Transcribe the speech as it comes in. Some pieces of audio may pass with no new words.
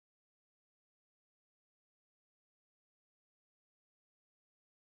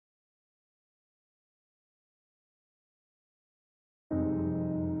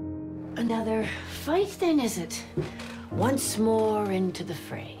Another fight, then, is it? Once more into the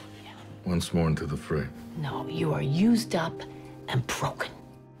fray. Once more into the fray. No, you are used up and broken.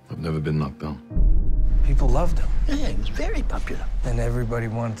 I've never been knocked down. People loved him. Yeah, he was very popular. And everybody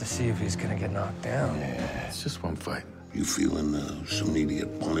wanted to see if he's gonna get knocked down. Yeah, it's just one fight. You feeling some need to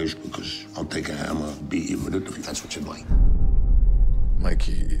get punished? Because I'll take a hammer, beat you with it, if that's what you'd like.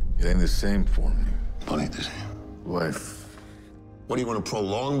 Mikey, it ain't the same for me. What ain't the same? Life. What, do you want to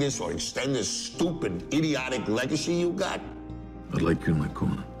prolong this or extend this stupid, idiotic legacy you got? I'd like you in my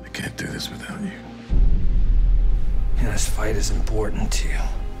corner. I can't do this without you. You know, this fight is important to you.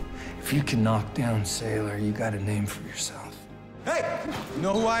 If you can knock down Sailor, you got a name for yourself. Hey, you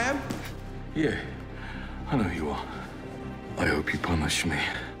know who I am? Yeah, I know who you are. I hope you punish me.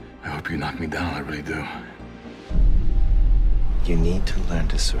 I hope you knock me down, I really do. You need to learn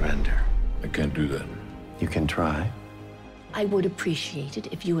to surrender. I can't do that. You can try. I would appreciate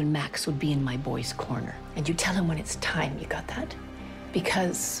it if you and Max would be in my boy's corner. And you tell him when it's time, you got that?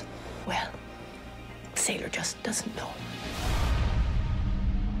 Because, well, Sailor just doesn't know.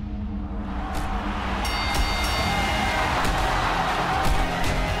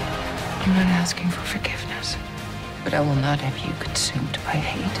 I'm not asking for forgiveness, but I will not have you consumed by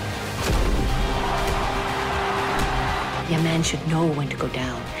hate. A man should know when to go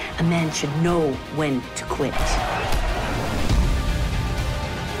down. A man should know when to quit.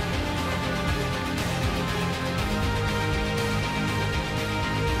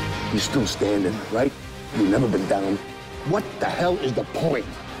 You're still standing, right? You've never been down. What the hell is the point?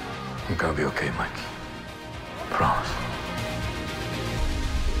 I'm gonna be okay, Mikey. Promise.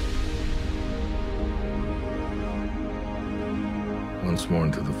 Once more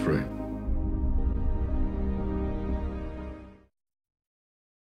into the fray.